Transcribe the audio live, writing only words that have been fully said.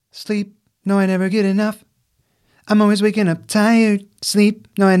Sleep, no, I never get enough. I'm always waking up tired. Sleep,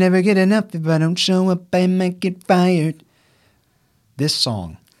 no, I never get enough. If I don't show up, I might get fired. This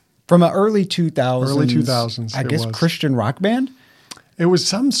song from an early 2000s. I guess Christian rock band. It was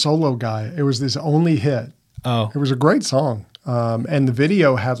some solo guy. It was this only hit. Oh, it was a great song. And the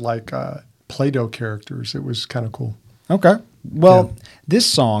video had like Play-Doh characters. It was kind of cool. Okay. Well, This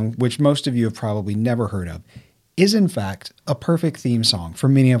song, which most of you have probably never heard of, is in fact a perfect theme song for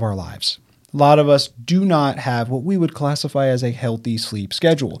many of our lives. A lot of us do not have what we would classify as a healthy sleep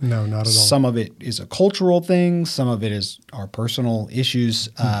schedule. No, not at all. Some of it is a cultural thing. Some of it is our personal issues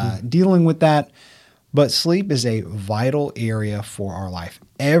dealing with that. But sleep is a vital area for our life.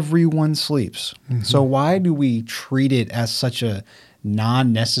 Everyone sleeps. Mm-hmm. So why do we treat it as such a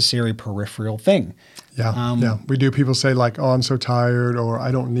non-necessary peripheral thing? Yeah. We do. People say like, oh, I'm so tired, or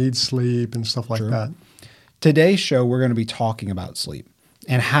I don't need sleep and stuff like that. Today's show, we're going to be talking about sleep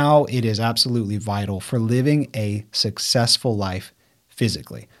and how it is absolutely vital for living a successful life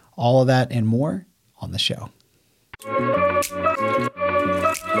physically. All of that and more on the show.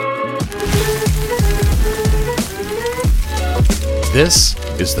 This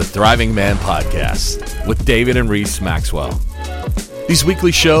is the Thriving Man Podcast with David and Reese Maxwell. These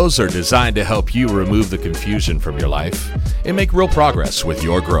weekly shows are designed to help you remove the confusion from your life and make real progress with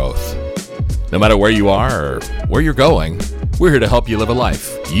your growth. No matter where you are or where you're going, we're here to help you live a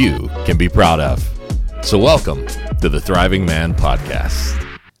life you can be proud of. So welcome to the Thriving Man Podcast.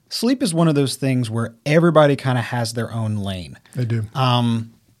 Sleep is one of those things where everybody kind of has their own lane. They do.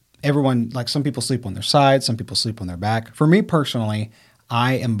 Everyone, like some people sleep on their side, some people sleep on their back. For me personally,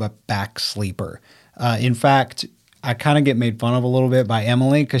 I am a back sleeper. In fact, I kind of get made fun of a little bit by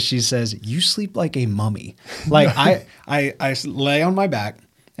Emily because she says, you sleep like a mummy. Like I lay on my back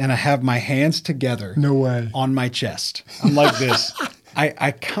and I have my hands together. No way. On my chest. I'm like this.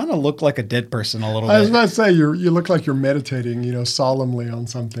 I kind of look like a dead person a little bit. I was about to say, you look like you're meditating, solemnly on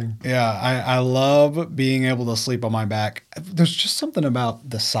something. Yeah, I love being able to sleep on my back. There's just something about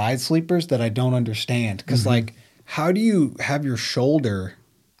the side sleepers that I don't understand. Because, how do you have your shoulder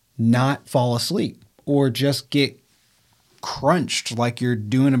not fall asleep or just get crunched like you're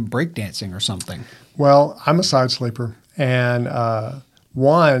doing a breakdancing or something? Well, I'm a side sleeper. And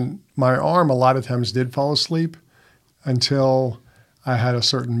my arm a lot of times did fall asleep until I had a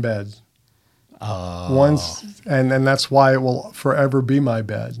certain bed. Once, and that's why it will forever be my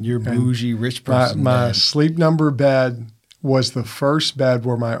bed. Your bougie rich person My bed. sleep number bed was the first bed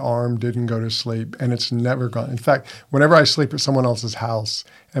where my arm didn't go to sleep, and it's never gone. In fact, whenever I sleep at someone else's house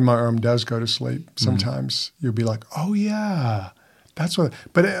and my arm does go to sleep, sometimes you'll be like, oh, yeah, that's what.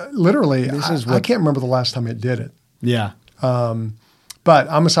 But literally, I can't remember the last time it did it. Yeah. But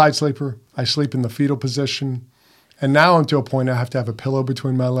I'm a side sleeper. I sleep in the fetal position. And now I'm to a point I have to have a pillow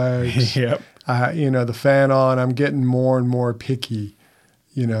between my legs. Yep. The fan on. I'm getting more and more picky,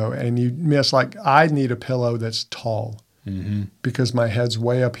 and you miss, like, I need a pillow that's tall because my head's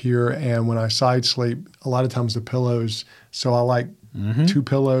way up here. And when I side sleep, a lot of times the pillows, so I like two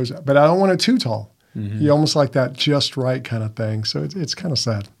pillows, but I don't want it too tall. You almost like that just right kind of thing. So it's kind of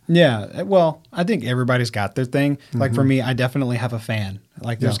sad. Yeah. Well, I think everybody's got their thing. Like for me, I definitely have a fan.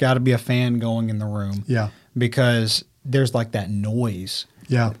 Like there's got to be a fan going in the room. Yeah. Because there's like that noise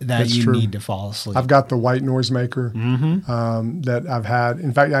that you need to fall asleep. I've got the white noisemaker that I've had.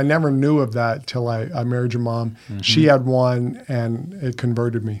 In fact, I never knew of that till I married your mom. She had one and it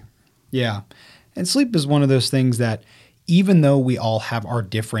converted me. Yeah. And sleep is one of those things that even though we all have our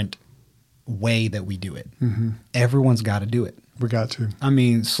different way that we do it, everyone's got to do it. We got to. I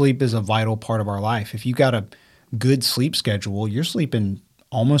mean, sleep is a vital part of our life. If you got a good sleep schedule, you're sleeping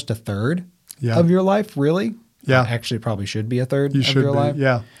almost a third of your life, really? Yeah. Actually, probably should be a third of your life.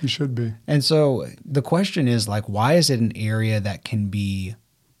 Yeah, you should be. And so the question is, like, why is it an area that can be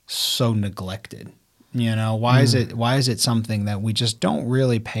so neglected? Why is it something that we just don't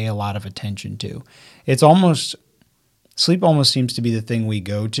really pay a lot of attention to? Sleep almost seems to be the thing we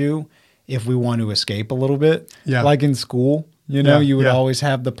go to if we want to escape a little bit. Yeah. Like in school, you would always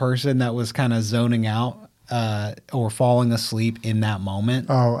have the person that was kind of zoning out or falling asleep in that moment.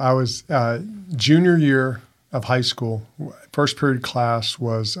 Oh, I was junior year of high school. First period class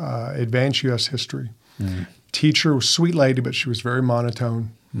was advanced U.S. history. Teacher was a sweet lady, but she was very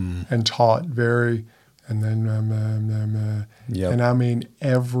monotone and taught very, and then, and I mean,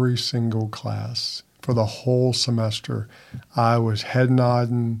 every single class for the whole semester, I was head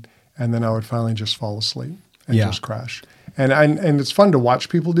nodding, and then I would finally just fall asleep and just crash. And it's fun to watch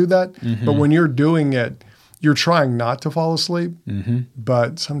people do that, but when you're doing it, you're trying not to fall asleep,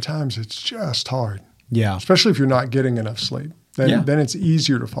 but sometimes it's just hard. Yeah. Especially if you're not getting enough sleep. then it's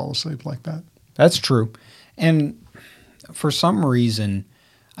easier to fall asleep like that. That's true. And for some reason,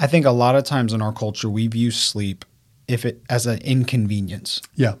 I think a lot of times in our culture, we view sleep as an inconvenience.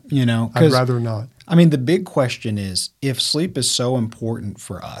 Yeah. I'd rather not. I mean, the big question is, if sleep is so important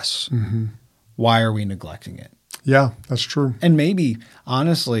for us, why are we neglecting it? Yeah, that's true. And maybe,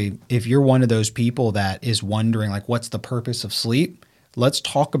 honestly, if you're one of those people that is wondering, like, what's the purpose of sleep? Let's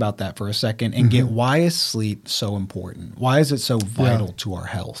talk about that for a second and get why is sleep so important? Why is it so vital to our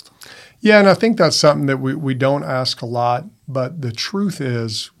health? Yeah, and I think that's something that we don't ask a lot, but the truth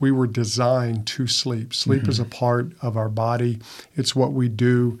is we were designed to sleep. Sleep is a part of our body. It's what we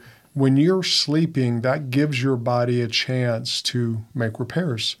do. When you're sleeping, that gives your body a chance to make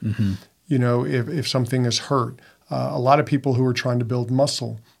repairs. If something is hurt. A lot of people who are trying to build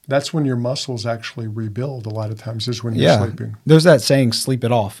muscle, that's when your muscles actually rebuild a lot of times is when you're sleeping. There's that saying, sleep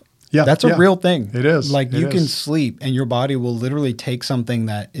it off. Yeah, that's a real thing. It is. Like you can sleep and your body will literally take something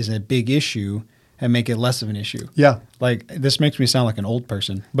that is a big issue and make it less of an issue. Yeah. Like this makes me sound like an old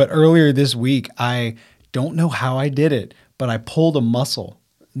person. But earlier this week, I don't know how I did it, but I pulled a muscle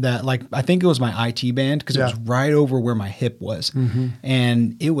that I think it was my IT band because it was right over where my hip was.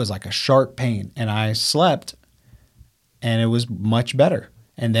 And it was like a sharp pain. And I slept and it was much better.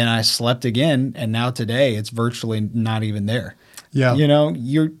 And then I slept again. And now today it's virtually not even there. Yeah.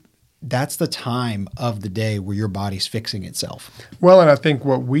 That's the time of the day where your body's fixing itself. Well, and I think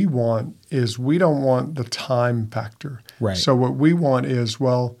what we want is we don't want the time factor. Right. So what we want is,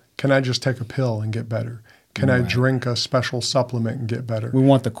 well, can I just take a pill and get better? Can I drink a special supplement and get better? We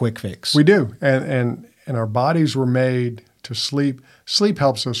want the quick fix. We do. And our bodies were made to sleep. Sleep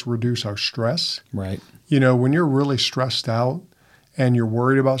helps us reduce our stress. Right. When you're really stressed out and you're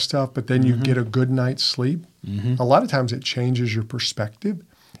worried about stuff, but then you get a good night's sleep, a lot of times it changes your perspective.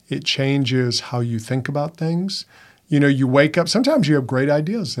 It changes how you think about things. You wake up. Sometimes you have great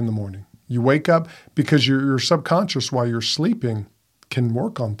ideas in the morning. You wake up because your subconscious while you're sleeping can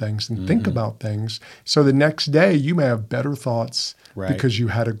work on things and think about things. So the next day you may have better thoughts because you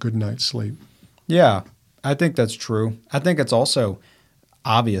had a good night's sleep. Yeah, I think that's true. I think it's also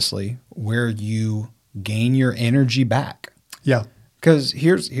obviously where you gain your energy back. Yeah. Because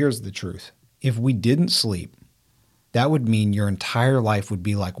here's the truth. If we didn't sleep, that would mean your entire life would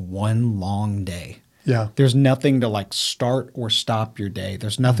be like one long day. Yeah. There's nothing to start or stop your day.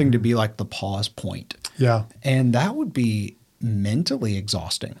 There's nothing to be like the pause point. Yeah. And that would be mentally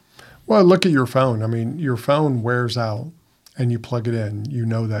exhausting. Well, look at your phone. I mean, your phone wears out and you plug it in. You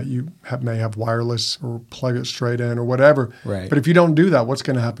know that you may have wireless or plug it straight in or whatever. Right. But if you don't do that, what's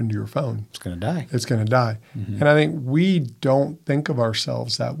going to happen to your phone? It's going to die. It's going to die. And I think we don't think of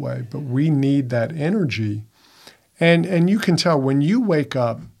ourselves that way, but we need that energy. And you can tell when you wake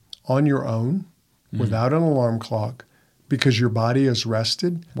up on your own without an alarm clock because your body is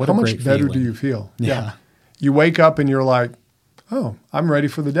rested, how much better do you feel? Yeah. You wake up and you're like, oh, I'm ready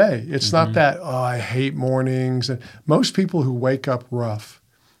for the day. It's not that, oh, I hate mornings. And most people who wake up rough,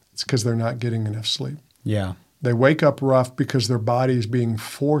 it's because they're not getting enough sleep. Yeah. They wake up rough because their body is being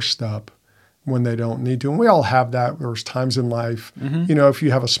forced up when they don't need to. And we all have that. There's times in life, if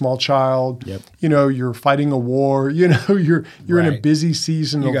you have a small child, you're fighting a war, you're in a busy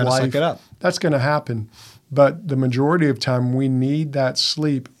season of life. Suck it up. That's going to happen. But the majority of time, we need that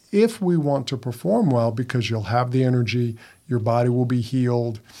sleep if we want to perform well because you'll have the energy, your body will be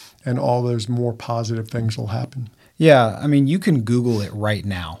healed, and all those more positive things will happen. Yeah. I mean, you can Google it right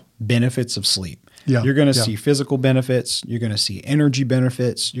now, benefits of sleep. Yeah, you're going to see physical benefits. You're going to see energy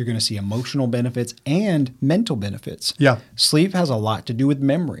benefits. You're going to see emotional benefits and mental benefits. Yeah. Sleep has a lot to do with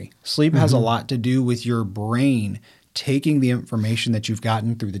memory. Sleep has a lot to do with your brain taking the information that you've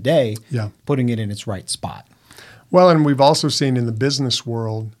gotten through the day, putting it in its right spot. Well, and we've also seen in the business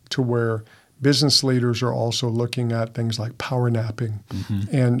world to where business leaders are also looking at things like power napping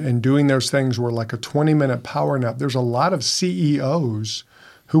and doing those things where like a 20-minute power nap. There's a lot of CEOs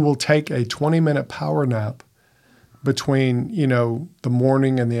who will take a 20-minute power nap between, the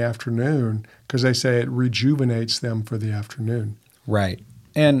morning and the afternoon because they say it rejuvenates them for the afternoon. Right.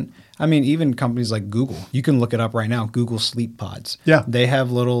 And I mean, even companies like Google, you can look it up right now, Google Sleep Pods. Yeah. They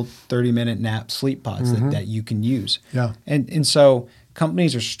have little 30-minute nap sleep pods that you can use. Yeah. And so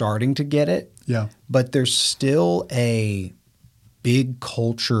companies are starting to get it. Yeah. But there's still a big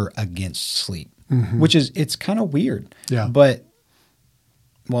culture against sleep, which it's kind of weird. Yeah. But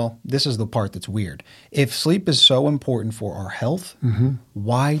well, this is the part that's weird. If sleep is so important for our health,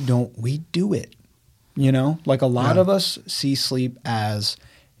 why don't we do it? Like a lot of us see sleep as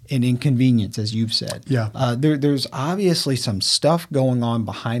an inconvenience, as you've said. Yeah. There's obviously some stuff going on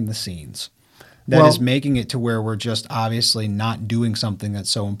behind the scenes that is making it to where we're just obviously not doing something that's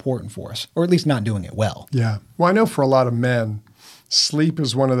so important for us, or at least not doing it well. Yeah. Well, I know for a lot of men, sleep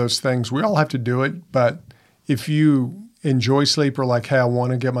is one of those things. We all have to do it, but if you enjoy sleep or like, hey, I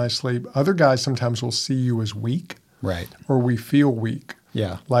want to get my sleep, other guys sometimes will see you as weak. Right. Or we feel weak.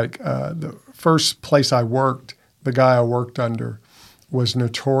 Yeah. Like the first place I worked, the guy I worked under was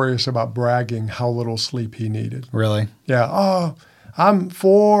notorious about bragging how little sleep he needed. Really? Yeah. Oh, I'm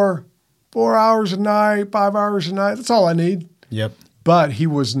 4 hours a night, 5 hours a night. That's all I need. Yep. But he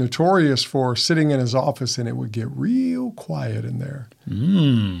was notorious for sitting in his office and it would get real quiet in there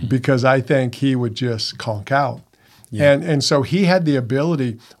because I think he would just conk out. Yeah. And so he had the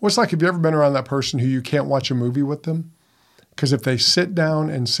ability. Well, it's like, have you ever been around that person who you can't watch a movie with them? Because if they sit down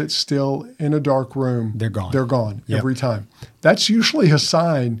and sit still in a dark room, they're gone. They're gone every time. That's usually a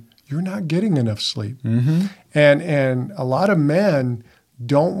sign you're not getting enough sleep. Mm-hmm. And a lot of men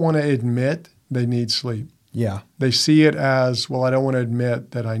don't want to admit they need sleep. Yeah. They see it as, well, I don't want to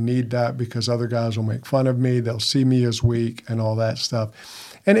admit that I need that because other guys will make fun of me. They'll see me as weak and all that stuff.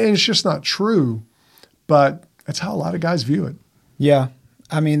 And it's just not true, but that's how a lot of guys view it. Yeah.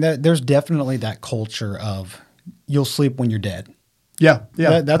 I mean, there's definitely that culture of you'll sleep when you're dead. Yeah.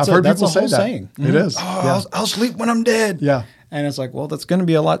 Yeah. I've heard that's people a whole say that. saying. It is. Oh, yeah. I'll sleep when I'm dead. Yeah. And it's like, well, that's going to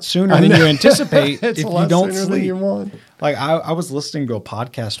be a lot sooner than you anticipate if you don't sleep. Than you want. Like I was listening to a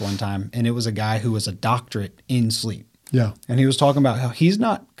podcast one time, and it was a guy who was a doctorate in sleep. Yeah. And he was talking about how he's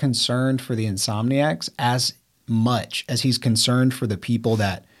not concerned for the insomniacs as much as he's concerned for the people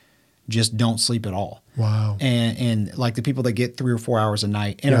that just don't sleep at all. Wow. And like the people that get 3 or 4 hours a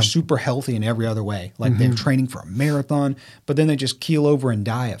night and are super healthy in every other way. Like they're training for a marathon, but then they just keel over and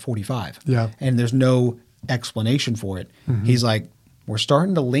die at 45. Yeah. And there's no explanation for it. He's like, we're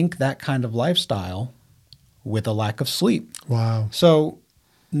starting to link that kind of lifestyle with a lack of sleep. Wow. So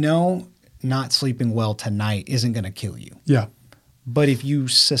no, not sleeping well tonight isn't going to kill you. Yeah. But if you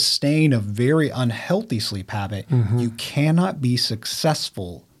sustain a very unhealthy sleep habit, you cannot be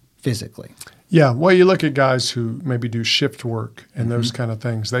successful physically. Yeah. Well, you look at guys who maybe do shift work and those kind of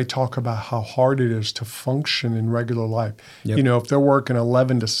things. They talk about how hard it is to function in regular life. Yep. You know, if they're working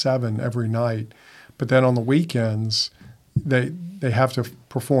 11 to 7 every night, but then on the weekends, they have to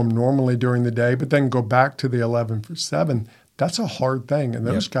perform normally during the day, but then go back to the 11 to 7. That's a hard thing. And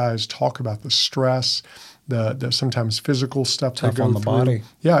those guys talk about the stress, the sometimes physical stuff Tough they go on the through. body.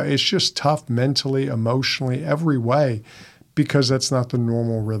 Yeah, it's just tough mentally, emotionally, every way, because that's not the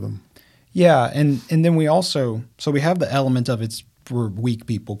normal rhythm. Yeah, and then we also, so we have the element of it's for weak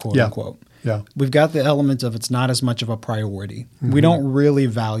people, quote unquote. Yeah. We've got the element of it's not as much of a priority. We don't really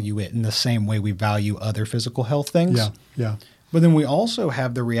value it in the same way we value other physical health things. Yeah, yeah. But then we also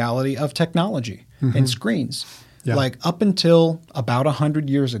have the reality of technology and screens. Yeah. Like up until about 100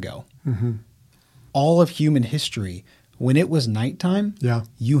 years ago, all of human history, when it was nighttime,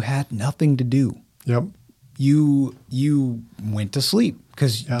 you had nothing to do. Yep. You went to sleep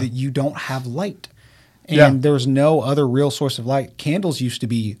because you don't have light. And there was no other real source of light. Candles used to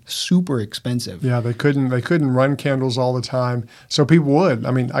be super expensive. Yeah, they couldn't run candles all the time. So people would.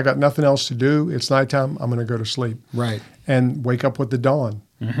 I mean, I got nothing else to do. It's nighttime. I'm going to go to sleep. Right. And wake up with the dawn.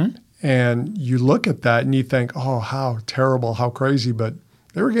 And you look at that and you think, oh, how terrible, how crazy. But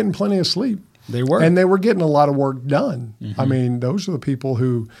they were getting plenty of sleep. They were. And they were getting a lot of work done. I mean, those are the people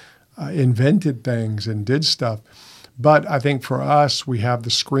who invented things and did stuff. But I think for us, we have the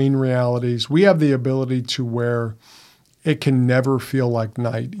screen realities. We have the ability to where it can never feel like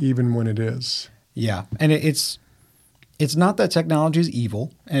night, even when it is. Yeah. And it's not that technology is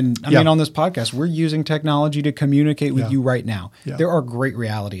evil. And I mean, on this podcast, we're using technology to communicate with you right now. Yeah. There are great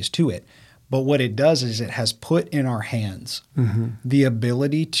realities to it. But what it does is it has put in our hands the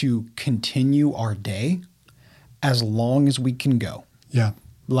ability to continue our day as long as we can go. Yeah.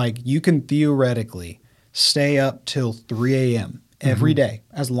 Like you can theoretically stay up till 3 a.m. every day,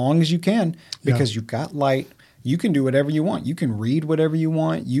 as long as you can, because you've got light. You can do whatever you want. You can read whatever you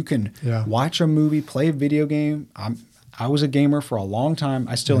want. You can watch a movie, play a video game. I was a gamer for a long time.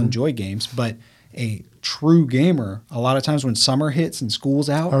 I still enjoy games, but a true gamer, a lot of times when summer hits and school's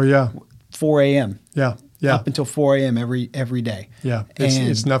out, 4 a.m. Yeah. Up until 4 a.m. every day. Yeah.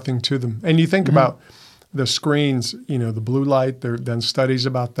 It's nothing to them. And you think about the screens, you know, the blue light, there have been studies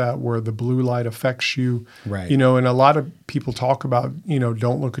about that where the blue light affects you. Right. You know, and a lot of people talk about, you know,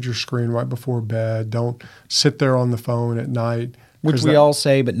 don't look at your screen right before bed. Don't sit there on the phone at night. Which we all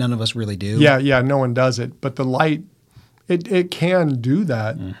say, but none of us really do. Yeah, no one does it. But the light, it can do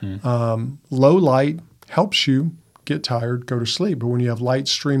that. Low light helps you get tired, go to sleep. But when you have light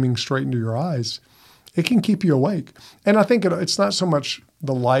streaming straight into your eyes, it can keep you awake. And I think it's not so much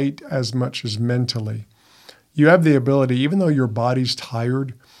the light as much as mentally. You have the ability, even though your body's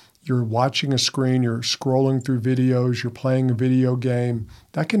tired, you're watching a screen, you're scrolling through videos, you're playing a video game,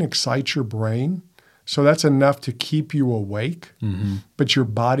 that can excite your brain. So that's enough to keep you awake. Mm-hmm. But your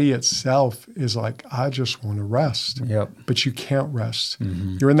body itself is like, I just want to rest. Yep. But you can't rest.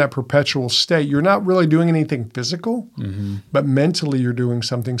 Mm-hmm. You're in that perpetual state. You're not really doing anything physical, but mentally you're doing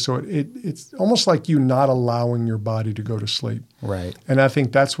something. So it's almost like you not allowing your body to go to sleep. Right. And I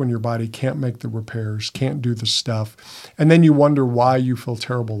think that's when your body can't make the repairs, can't do the stuff. And then you wonder why you feel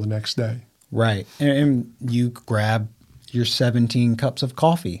terrible the next day. Right. And you grab your 17 cups of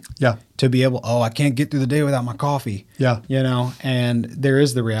coffee. Yeah. To be able, I can't get through the day without my coffee. Yeah. And there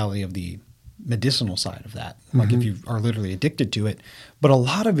is the reality of the medicinal side of that. Like if you are literally addicted to it. But a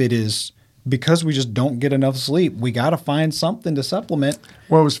lot of it is because we just don't get enough sleep. We got to find something to supplement.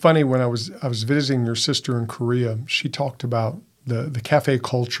 Well, it was funny when I was visiting your sister in Korea. She talked about the cafe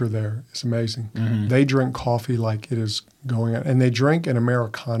culture there is amazing. Mm-hmm. They drink coffee like it is going on. And they drink an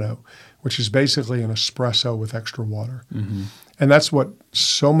Americano, which is basically an espresso with extra water. Mm-hmm. And that's what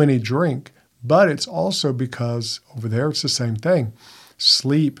so many drink. But it's also because over there it's the same thing.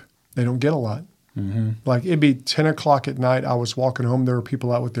 Sleep, they don't get a lot. Mm-hmm. Like it'd be 10 o'clock at night. I was walking home. There were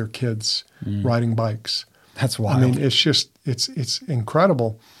people out with their kids riding bikes. That's wild. I mean, it's just, it's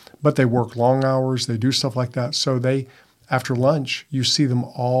incredible. But they work long hours. They do stuff like that. So after lunch, you see them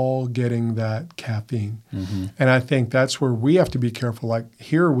all getting that caffeine. Mm-hmm. And I think that's where we have to be careful. Like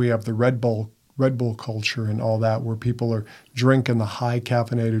here we have the Red Bull culture and all that, where people are drinking the high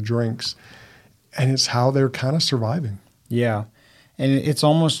caffeinated drinks. And it's how they're kind of surviving. Yeah. And it's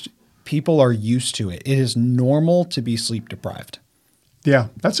almost, people are used to it. It is normal to be sleep deprived. Yeah,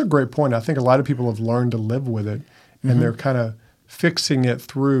 that's a great point. I think a lot of people have learned to live with it, and they're kind of fixing it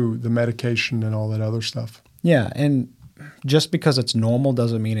through the medication and all that other stuff. Yeah, and just because it's normal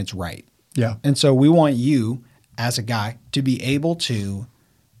doesn't mean it's right. Yeah. And so we want you, as a guy, to be able to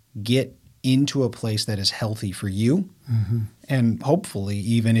get into a place that is healthy for you. Mm-hmm. And hopefully,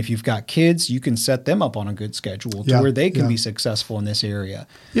 even if you've got kids, you can set them up on a good schedule to where they can be successful in this area.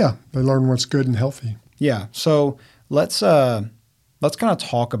 Yeah, they learn what's good and healthy. Yeah. So let's kind of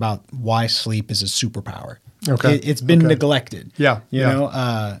talk about why sleep is a superpower. Okay. It's been neglected. Yeah. You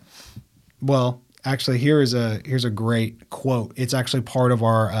know, well, actually, here's a great quote. It's actually part of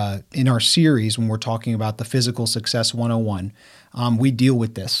our in our series when we're talking about the Physical Success 101. We deal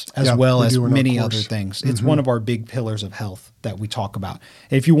with this as well as many other things. It's one of our big pillars of health that we talk about.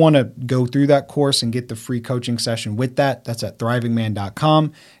 If you want to go through that course and get the free coaching session with that, that's at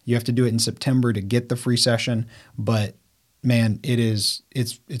thrivingman.com. You have to do it in September to get the free session, but man, it's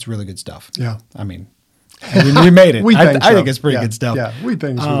really good stuff. Yeah. I mean, we made it. I think it's pretty good stuff. Yeah, we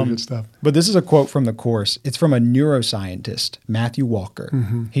think it's really good stuff. But this is a quote from the course. It's from a neuroscientist, Matthew Walker.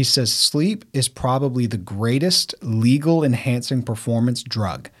 Mm-hmm. He says, sleep is probably the greatest legal enhancing performance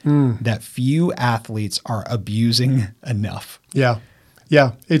drug that few athletes are abusing enough. Yeah.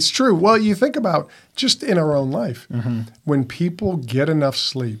 Yeah, it's true. Well, you think about just in our own life, when people get enough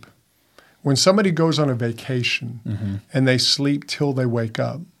sleep, when somebody goes on a vacation and they sleep till they wake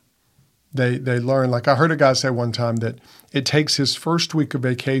up, they learn. Like I heard a guy say one time that it takes his first week of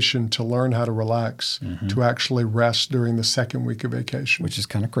vacation to learn how to relax, to actually rest during the second week of vacation. Which is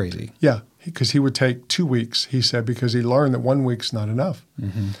kind of crazy. Yeah, because he would take 2 weeks, he said, because he learned that 1 week's not enough.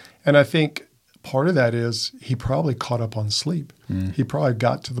 And I think part of that is he probably caught up on sleep. He probably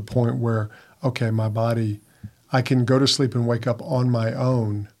got to the point where, okay, my body, I can go to sleep and wake up on my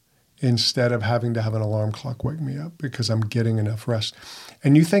own instead of having to have an alarm clock wake me up because I'm getting enough rest.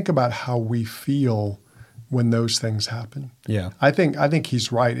 And you think about how we feel when those things happen. Yeah. I think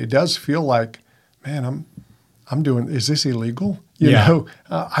he's right. It does feel like, man, I'm doing, is this illegal? You know,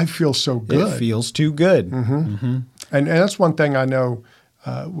 I feel so good. It feels too good. And that's one thing I know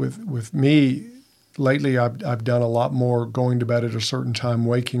with me lately. I've done a lot more going to bed at a certain time,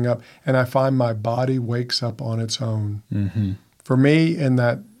 waking up, and I find my body wakes up on its own. For me, in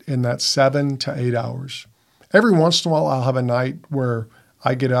that 7 to 8 hours. Every once in a while, I'll have a night where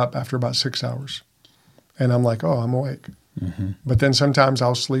I get up after about 6 hours, and I'm like, oh, I'm awake. But then sometimes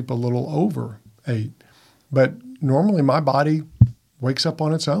I'll sleep a little over 8. But normally my body wakes up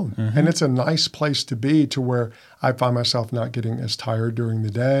on its own. And it's a nice place to be, to where I find myself not getting as tired during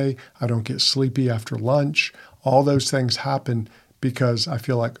the day. I don't get sleepy after lunch. All those things happen because I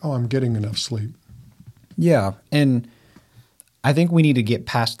feel like, oh, I'm getting enough sleep. Yeah. And I think we need to get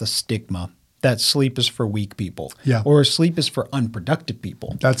past the stigma that sleep is for weak people. Yeah. Or sleep is for unproductive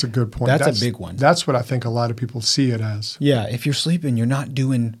people. That's a good point. That's a big one. That's what I think a lot of people see it as. Yeah. If you're sleeping, you're not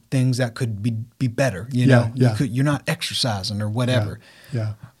doing things that could be better. You Yeah, know, yeah. you're not exercising or whatever.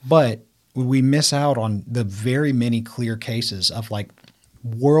 Yeah. But we miss out on the very many clear cases of like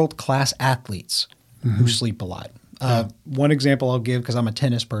world-class athletes who sleep a lot. One example I'll give, because I'm a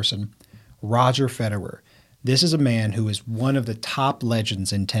tennis person, Roger Federer. This is a man who is one of the top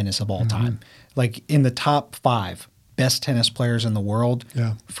legends in tennis of all time. Like in the top 5 best tennis players in the world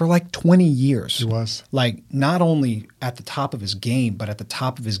for like 20 years. He was. Like not only at the top of his game, but at the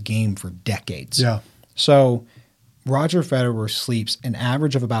top of his game for decades. Yeah. So Roger Federer sleeps an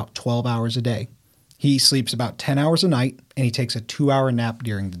average of about 12 hours a day. He sleeps about 10 hours a night, and he takes a 2-hour nap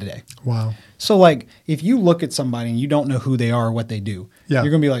during the day. Wow. So, like, if you look at somebody and you don't know who they are or what they do, Yeah. you're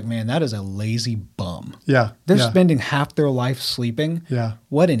going to be like, man, that is a lazy bum. Yeah. They're yeah. spending half their life sleeping. Yeah.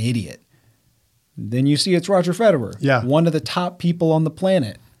 What an idiot. Then you see it's Roger Federer, Yeah. one of the top people on the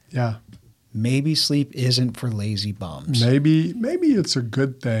planet. Yeah. Maybe sleep isn't for lazy bums. Maybe it's a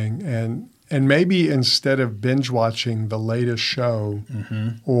good thing, and maybe instead of binge watching the latest show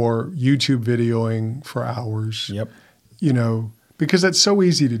or YouTube videoing for hours, Yep. you know, because that's so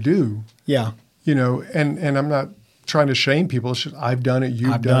easy to do, Yeah. you know, and I'm not trying to shame people. It's just, I've done it.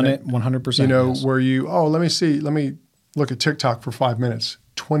 You've I've done it 100%. You know, yes. where let me look at TikTok for 5 minutes,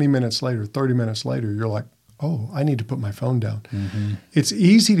 20 minutes later, 30 minutes later, you're like, oh, I need to put my phone down. It's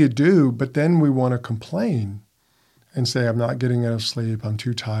easy to do, but then we want to complain and say, I'm not getting enough sleep, I'm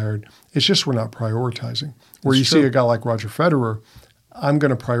too tired. It's just we're not prioritizing. Where you see a guy like Roger Federer, I'm going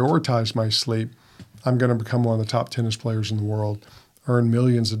to prioritize my sleep. I'm going to become one of the top tennis players in the world, earn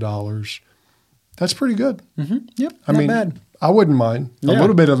millions of dollars. That's pretty good. Yep. I not mean, bad. I wouldn't mind a Yeah.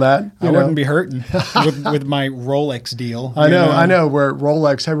 little bit of that. I wouldn't be hurting with my Rolex deal. I know. Where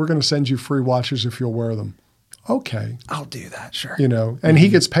Rolex, hey, we're going to send you free watches if you'll wear them. Okay. I'll do that, sure. You know, and he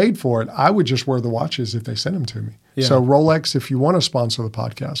gets paid for it. I would just wear the watches if they send them to me. Yeah. So Rolex, if you want to sponsor the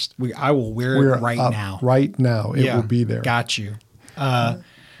podcast, I will wear it right now. Right now. It will be there. Got you.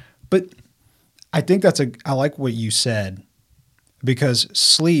 But I think I like what you said, because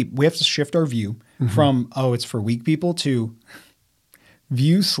sleep, we have to shift our view from, it's for weak people, to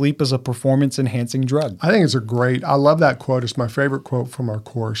view sleep as a performance enhancing drug. I think I love that quote. It's my favorite quote from our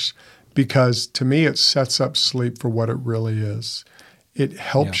course, because to me, it sets up sleep for what it really is. It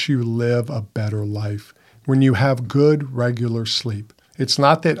helps you live a better life when you have good, regular sleep. It's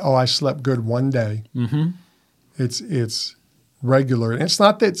not that, I slept good one day. It's regular. And it's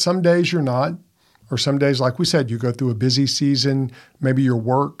not that some days you're not, or some days, like we said, you go through a busy season, maybe your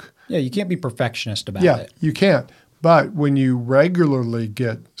work. Yeah, you can't be perfectionist about it. You can't. But when you regularly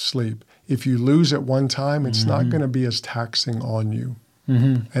get sleep, if you lose at one time, it's not going to be as taxing on you.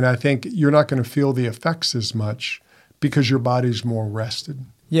 And I think you're not going to feel the effects as much because your body's more rested.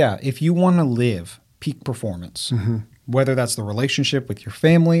 Yeah, if you want to live peak performance, whether that's the relationship with your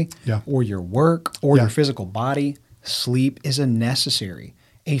family or your work or your physical body, sleep is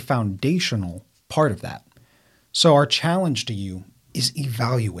a foundational part of that. So our challenge to you is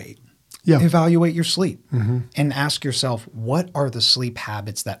evaluate. Evaluate your sleep and ask yourself, what are the sleep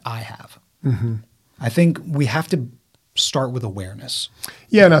habits that I have? I think we have to start with awareness.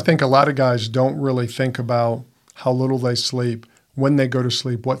 Yeah, and I think a lot of guys don't really think about how little they sleep, when they go to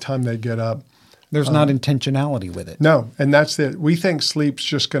sleep, what time they get up. There's not intentionality with it. No, and that's it. We think sleep's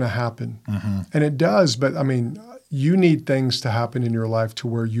just going to happen. And it does, but I mean, you need things to happen in your life to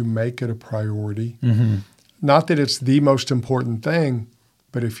where you make it a priority. Not that it's the most important thing,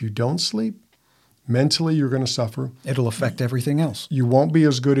 but if you don't sleep, mentally you're going to suffer. It'll affect everything else. You won't be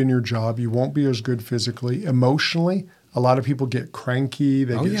as good in your job. You won't be as good physically. Emotionally, a lot of people get cranky.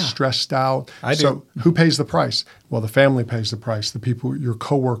 They get stressed out. So who pays the price? Well, the family pays the price. The people, your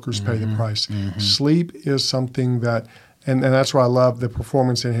coworkers pay the price. Sleep is something that, and that's why I love the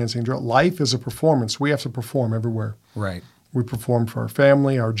performance enhancing drug. Life is a performance. We have to perform everywhere. Right. We perform for our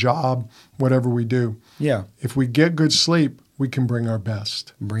family, our job, whatever we do. Yeah. If we get good sleep, we can bring our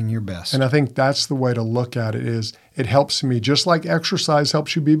best. Bring your best. And I think that's the way to look at it. Is it helps me, just like exercise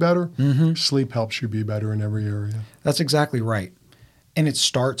helps you be better, sleep helps you be better in every area. That's exactly right. And it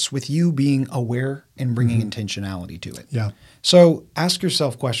starts with you being aware and bringing intentionality to it. Yeah. So ask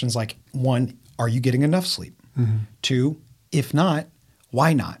yourself questions like, 1, are you getting enough sleep? 2, if not,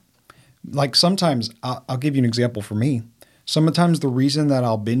 why not? Like sometimes, I'll give you an example for me. Sometimes the reason that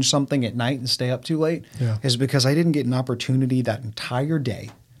I'll binge something at night and stay up too late is because I didn't get an opportunity that entire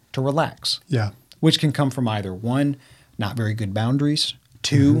day to relax. Yeah. Which can come from either 1, not very good boundaries,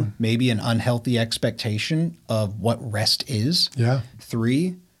 2, maybe an unhealthy expectation of what rest is. Yeah.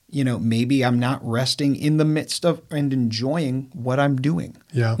 3, maybe I'm not resting in the midst of and enjoying what I'm doing.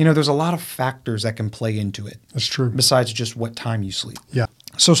 Yeah. There's a lot of factors that can play into it. That's true. Besides just what time you sleep. Yeah.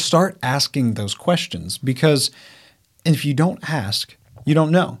 So start asking those questions, because if you don't ask, you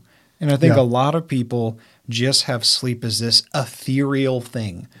don't know. And I think a lot of people just have sleep as this ethereal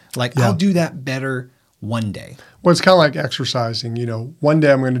thing. Like, I'll do that better one day. Well, it's kind of like exercising. One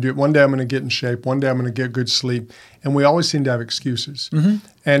day I'm going to do it. One day I'm going to get in shape. One day I'm going to get good sleep. And we always seem to have excuses. Mm-hmm.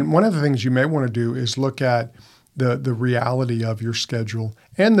 And one of the things you may want to do is look at the reality of your schedule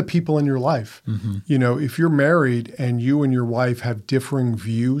and the people in your life. Mm-hmm. If you're married and you and your wife have differing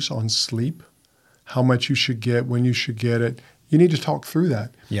views on sleep, how much you should get, when you should get it, you need to talk through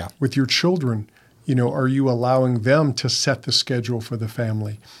that. Yeah. With your children. Are you allowing them to set the schedule for the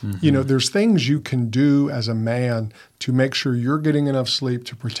family? Mm-hmm. There's things you can do as a man to make sure you're getting enough sleep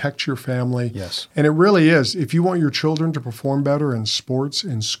to protect your family. Yes. And it really is. If you want your children to perform better in sports,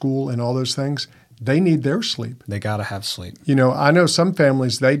 in school, and all those things, they need their sleep. They got to have sleep. I know some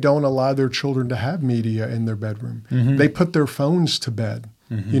families, they don't allow their children to have media in their bedroom. Mm-hmm. They put their phones to bed.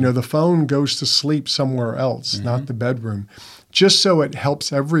 Mm-hmm. The phone goes to sleep somewhere else, not the bedroom, just so it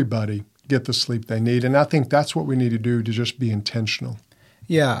helps everybody get the sleep they need. And I think that's what we need to do, to just be intentional.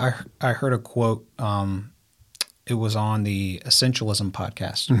 Yeah, I heard a quote. It was on the Essentialism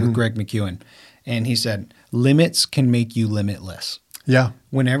podcast with Greg McEwen. And he said, limits can make you limitless. Yeah.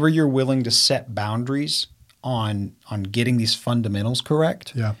 Whenever you're willing to set boundaries on getting these fundamentals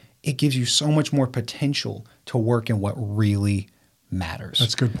correct, it gives you so much more potential to work in what really matters.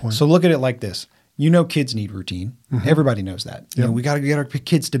 That's a good point. So look at it like this. Kids need routine. Mm-hmm. Everybody knows that. We got to get our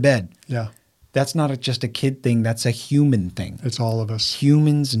kids to bed. Yeah. That's not just a kid thing. That's a human thing. It's all of us.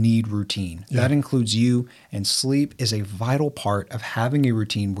 Humans need routine. Yeah. That includes you, and sleep is a vital part of having a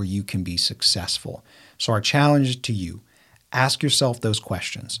routine where you can be successful. So our challenge to you, ask yourself those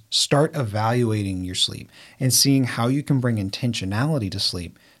questions. Start evaluating your sleep and seeing how you can bring intentionality to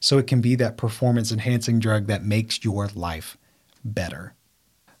sleep so it can be that performance-enhancing drug that makes your life better.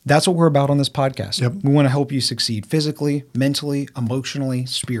 That's what we're about on this podcast. Yep. We want to help you succeed physically, mentally, emotionally,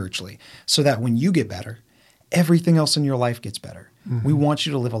 spiritually, so that when you get better, everything else in your life gets better. Mm-hmm. We want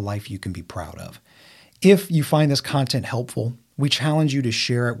you to live a life you can be proud of. If you find this content helpful, we challenge you to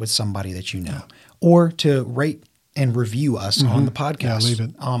share it with somebody that you know, or to rate and review us on the podcast. Yeah, leave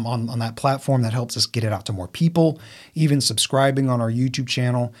it. On that platform that helps us get it out to more people, even subscribing on our YouTube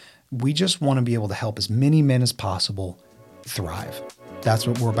channel. We just want to be able to help as many men as possible thrive. That's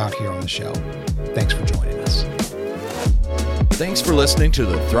what we're about here on the show. Thanks for joining us. Thanks for listening to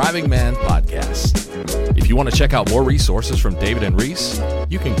the Thriving Man Podcast. If you want to check out more resources from David and Reese,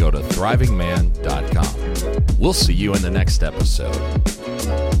 you can go to thrivingman.com. We'll see you in the next episode.